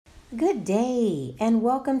Good day and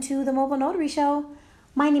welcome to the Mobile Notary Show.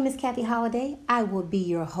 My name is Kathy Holliday. I will be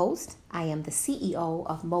your host. I am the CEO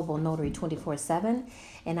of Mobile Notary 24/7,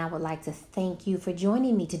 and I would like to thank you for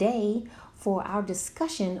joining me today for our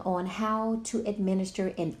discussion on how to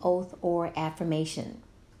administer an oath or affirmation.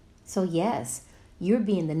 So yes, you're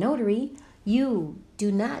being the notary. You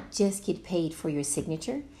do not just get paid for your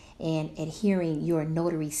signature and adhering your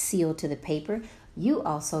notary seal to the paper. You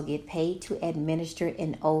also get paid to administer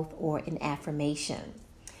an oath or an affirmation.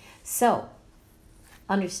 So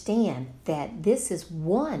understand that this is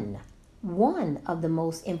one of the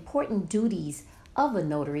most important duties of a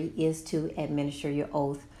notary is to administer your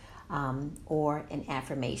oath or an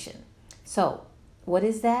affirmation. So what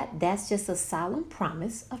is that? That's just a solemn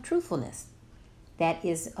promise of truthfulness that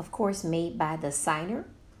is, of course, made by the signer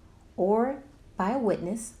or by a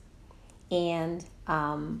witness, and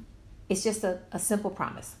it's just a simple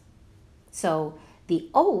promise. So the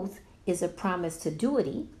oath is a promise to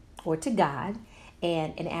deity or to God,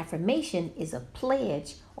 and an affirmation is a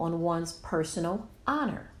pledge on one's personal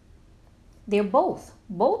honor. They're both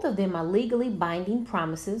of them are legally binding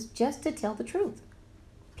promises just to tell the truth,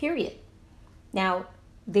 period. Now,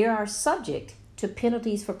 they are subject to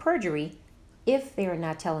penalties for perjury if they are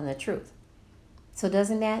not telling the truth. So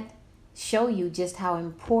doesn't that show you just how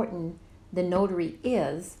important the notary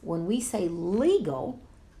is? When we say legal,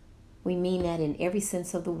 we mean that in every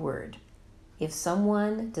sense of the word. If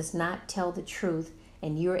someone does not tell the truth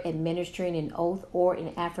and you're administering an oath or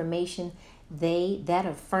an affirmation, that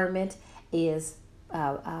affirmant is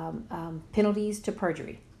penalties to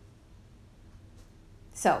perjury.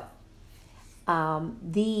 So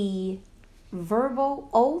the verbal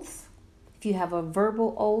oath, if you have a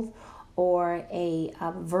verbal oath or a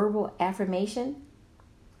verbal affirmation,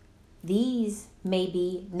 these may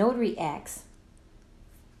be notary acts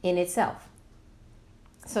in itself.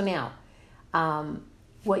 So now,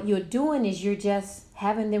 what you're doing is you're just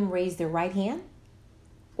having them raise their right hand,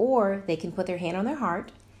 or they can put their hand on their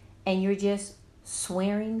heart, and you're just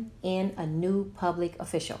swearing in a new public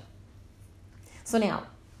official. So now,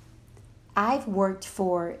 I've worked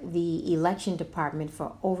for the election department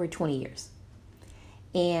for over 20 years.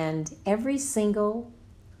 And every single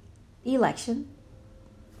election,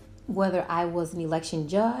 whether I was an election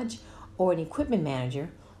judge or an equipment manager,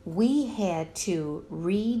 we had to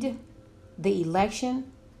read the election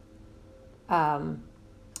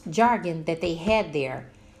jargon that they had there.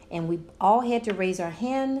 And we all had to raise our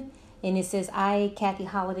hand. And it says, I, Kathy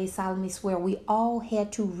Holliday, solemnly swear. We all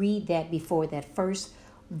had to read that before that first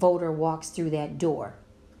voter walks through that door.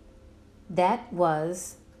 That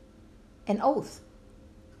was an oath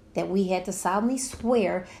that we had to solemnly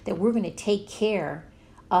swear that we're going to take care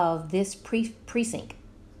of this precinct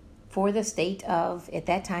for the state of, at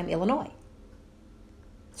that time, Illinois.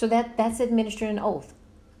 So that's administering an oath.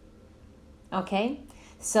 Okay?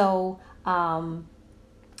 So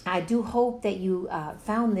I do hope that you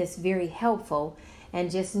found this very helpful, and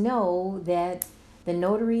just know that the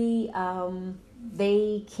notary,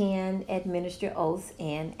 they can administer oaths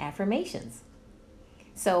and affirmations.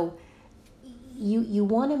 So you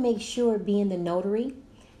want to make sure, being the notary,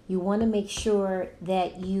 you want to make sure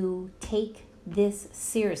that you take this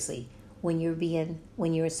seriously when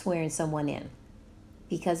you're swearing someone in,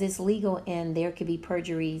 because it's legal and there could be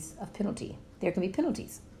perjuries of penalty. There can be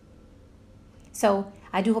penalties. So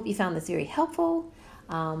I do hope you found this very helpful.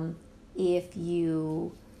 If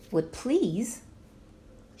you would please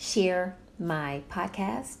share my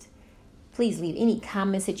podcast, please leave any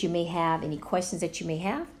comments that you may have, any questions that you may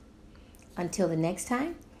have. Until the next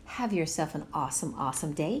time, have yourself an awesome,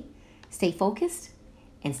 awesome day. Stay focused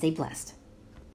and stay blessed.